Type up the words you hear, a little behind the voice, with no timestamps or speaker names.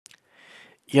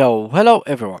Hello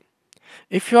everyone.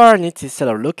 If you are an Etsy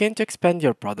seller looking to expand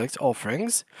your product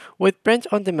offerings with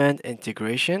print-on-demand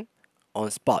integration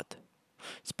on SPOD,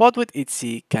 SPOD with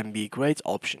Etsy can be a great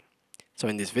option. So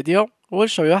in this video, we'll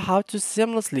show you how to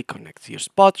seamlessly connect your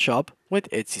SPOD shop with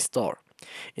Etsy store,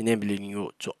 enabling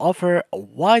you to offer a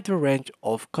wider range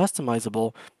of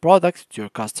customizable products to your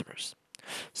customers.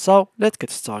 So let's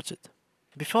get started.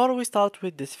 Before we start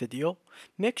with this video,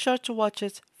 make sure to watch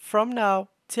it from now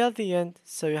till the end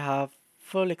so you have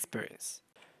full experience.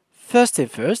 First thing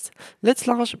first, let's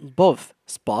launch both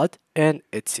SPOD and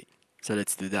Etsy. So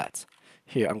let's do that.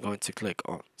 Here I'm going to click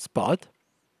on SPOD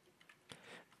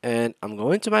and I'm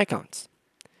going to my accounts.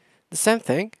 The same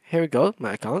thing, here we go,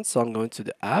 my account. So I'm going to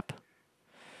the app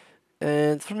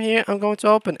and from here I'm going to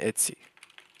open Etsy.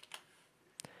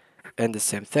 And the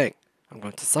same thing, I'm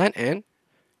going to sign in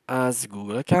as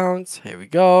Google account. Here we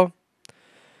go.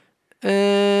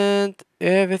 And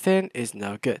everything is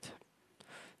now good.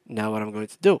 Now what I'm going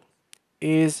to do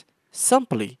is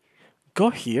simply go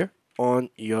here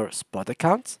on your SPOD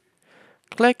account,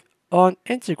 click on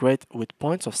integrate with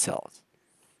points of sales.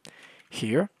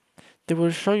 Here they will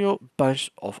show you a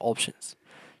bunch of options: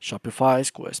 Shopify,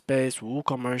 Squarespace,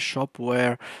 WooCommerce,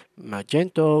 Shopware,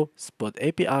 Magento, SPOD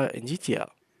API, and GTL.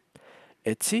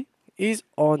 Etsy is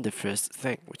on the first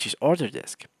thing, which is Order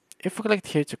Desk. If we click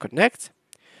here to connect,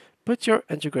 put your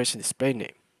integration display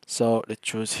name. So let's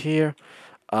choose here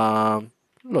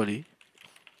Lolly.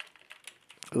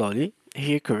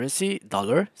 Here currency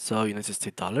dollar, so United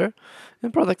States dollar,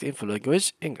 and product info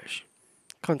language English.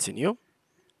 Continue.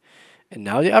 And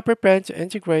now they are prepared to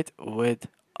integrate with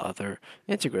other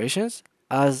integrations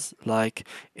as like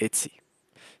Etsy.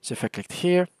 So if I click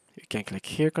here, you can click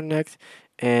here connect,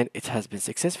 and it has been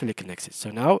successfully connected.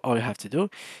 So now all you have to do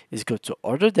is go to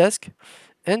Order Desk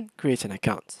and create an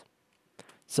account.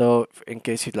 So in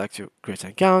case you'd like to create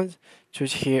an account,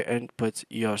 choose here and put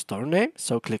your store name.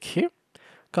 So click here,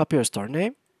 copy your store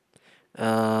name.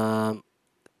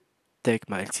 Take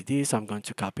my LTD, so I'm going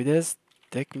to copy this.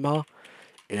 Take my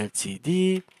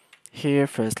LTD. Here,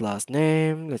 first last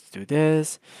name. Let's do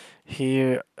this.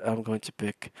 Here, I'm going to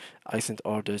pick I sent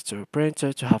orders to a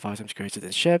printer to have items created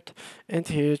and shipped. And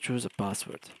here, choose a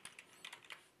password.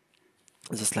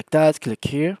 Just like that, click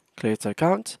here, create an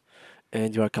account,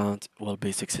 and your account will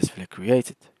be successfully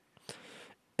created.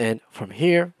 And from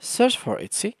here, search for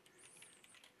Etsy.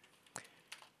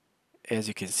 As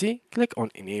you can see, click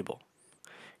on enable.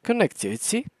 Connect to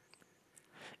Etsy,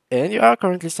 and you are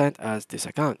currently signed as this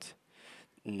account.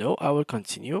 No, I will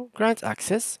continue, grant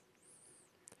access.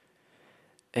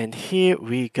 And here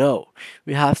we go.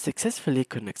 We have successfully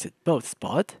connected both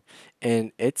SPOD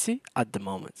and Etsy at the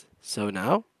moment. So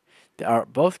now they are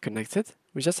both connected.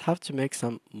 We just have to make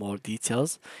some more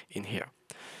details in here.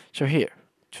 So here,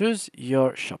 choose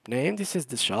your shop name. This is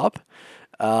the shop.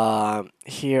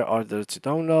 Here order to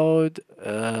download,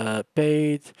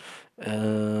 paid,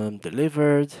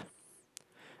 delivered,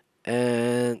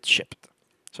 and shipped.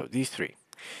 So these three.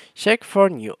 Check for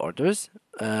new orders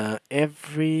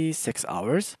every 6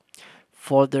 hours.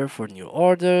 Folder for new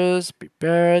orders,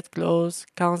 prepared, closed,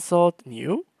 cancelled,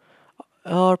 new,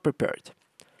 or prepared.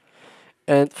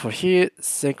 And for here,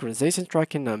 synchronization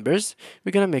tracking numbers,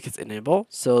 we're gonna make it enable.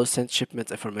 So send shipment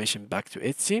information back to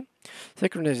Etsy.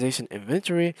 Synchronization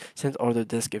inventory, send order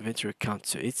desk inventory count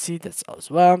to Etsy, that's as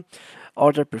well.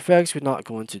 Order prefix, we're not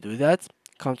going to do that.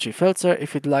 Country filter,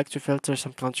 if you'd like to filter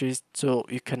some countries so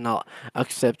you cannot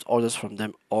accept orders from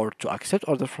them, or to accept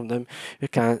orders from them, you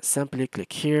can simply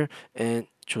click here and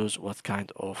choose what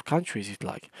kind of countries you'd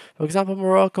like. For example,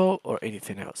 Morocco or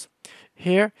anything else.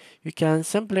 Here, you can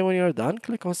simply, when you're done,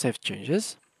 click on Save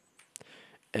Changes,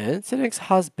 and settings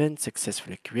has been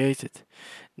successfully created.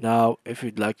 Now, if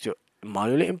you'd like to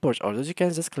manually import orders, you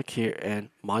can just click here and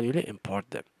manually import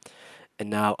them. And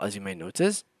now, as you may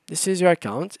notice, this is your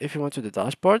account. If you went to the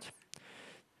dashboard,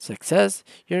 success,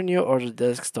 your new order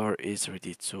desk store is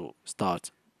ready to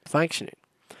start functioning.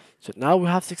 So now we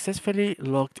have successfully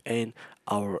logged in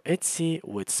our Etsy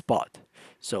with SPOD.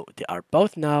 So they are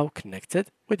both now connected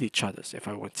with each other. So if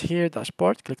I went here,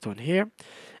 dashboard, clicked on here,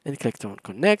 and clicked on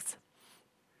connect,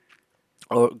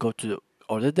 or go to the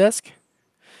order desk,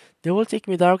 they will take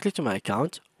me directly to my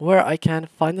account where I can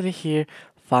finally here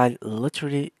find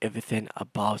literally everything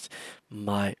about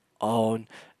my own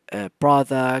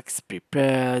products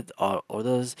prepared or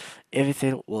orders.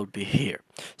 Everything will be here.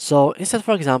 So instead,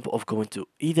 for example, of going to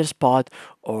either SPOD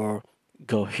or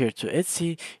go here to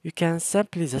Etsy, you can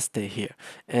simply just stay here.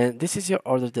 And this is your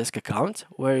order desk account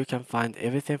where you can find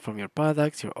everything from your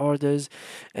products, your orders,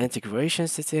 integration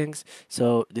settings.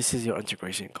 So this is your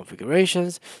integration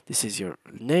configurations. This is your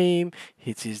name.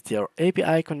 It is your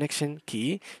API connection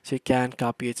key. So you can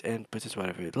copy it and put it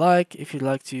wherever you'd like. If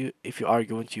you are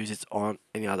going to use it on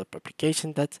any other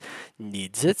application that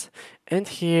needs it. And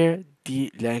here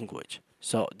the language.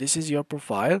 So this is your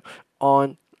profile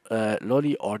on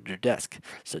Lolly Order Desk.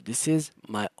 So this is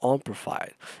my own profile.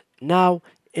 Now,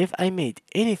 if I made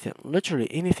anything, literally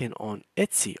anything on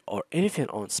Etsy or anything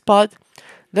on SPOD,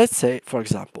 let's say, for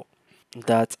example,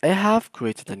 that I have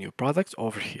created a new product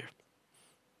over here.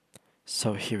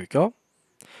 So here we go.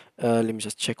 Let me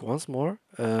just check once more.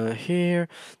 Here,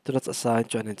 do not assign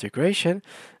to an integration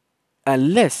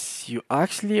unless you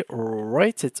actually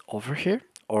write it over here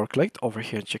or clicked over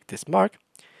here and check this mark.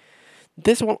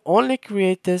 This will only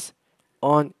create this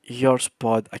on your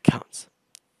SPOD accounts.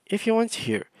 If you went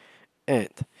here and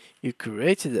you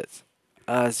created it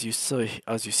as you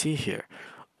see here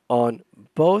on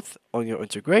both on your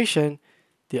integration,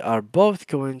 they are both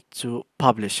going to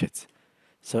publish it.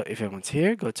 So if I went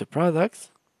here, go to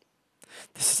products,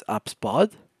 this is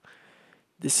AppSpod,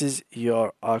 this is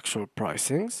your actual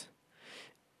pricings,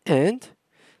 and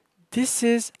this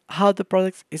is how the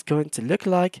product is going to look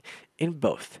like in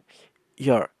both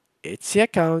your Etsy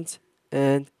account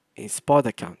and in Spot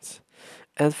accounts.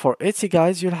 And for Etsy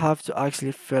guys, you'll have to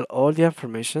actually fill all the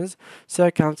informations so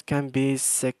account can be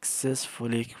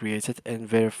successfully created and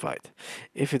verified.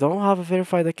 If you don't have a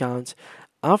verified account,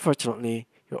 unfortunately,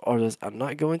 your orders are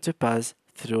not going to pass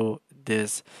through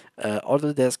this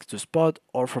order desk to Spot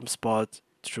or from Spot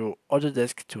through order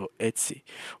desk to Etsy,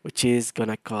 which is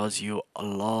gonna cause you a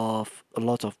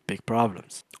lot of big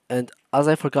problems. And as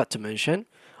I forgot to mention,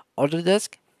 order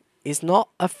desk is not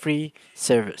a free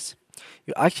service.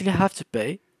 You actually have to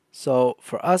pay. So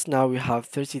for us now we have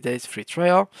 30 days free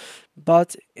trial,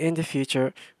 but in the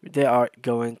future they are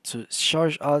going to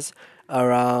charge us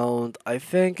around, I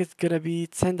think it's gonna be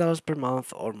 $10 per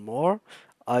month or more.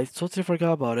 I totally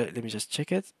forgot about it. Let me just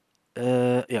check it.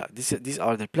 Yeah, these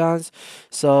are the plans.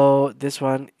 So this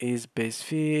one is base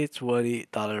fee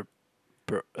 $20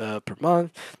 per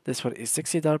month. This one is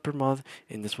 $60 per month,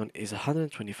 and this one is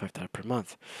 $125 per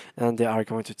month. And they are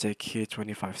going to take here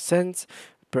 25 cents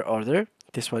per order.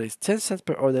 This one is 10 cents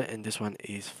per order, and this one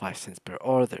is 5 cents per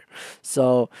order.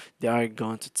 So they are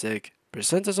going to take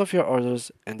percentage of your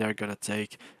orders, and they're gonna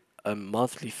take a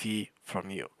monthly fee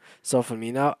from you. So for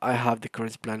me now, I have the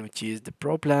current plan, which is the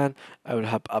Pro plan. I will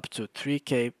have up to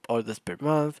 3K orders per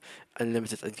month,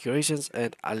 unlimited integrations,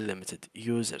 and unlimited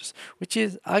users, which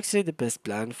is actually the best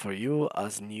plan for you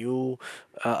as new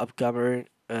upcomer.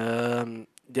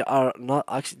 There are not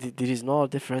actually there is no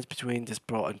difference between this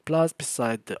Pro and Plus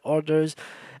beside the orders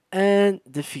and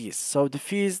the fees. So the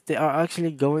fees, they are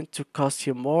actually going to cost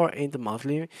you more in the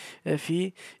monthly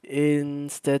fee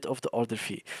instead of the order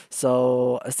fee.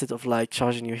 So instead of like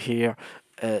charging you here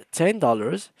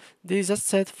 $10, they just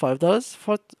said $5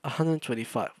 for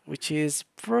 125, which is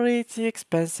pretty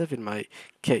expensive in my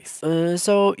case.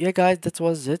 So yeah guys, that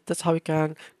was it. That's how you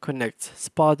can connect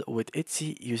SPOD with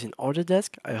Etsy using Order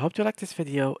Desk. I hope you liked this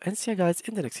video and see you guys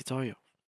in the next tutorial.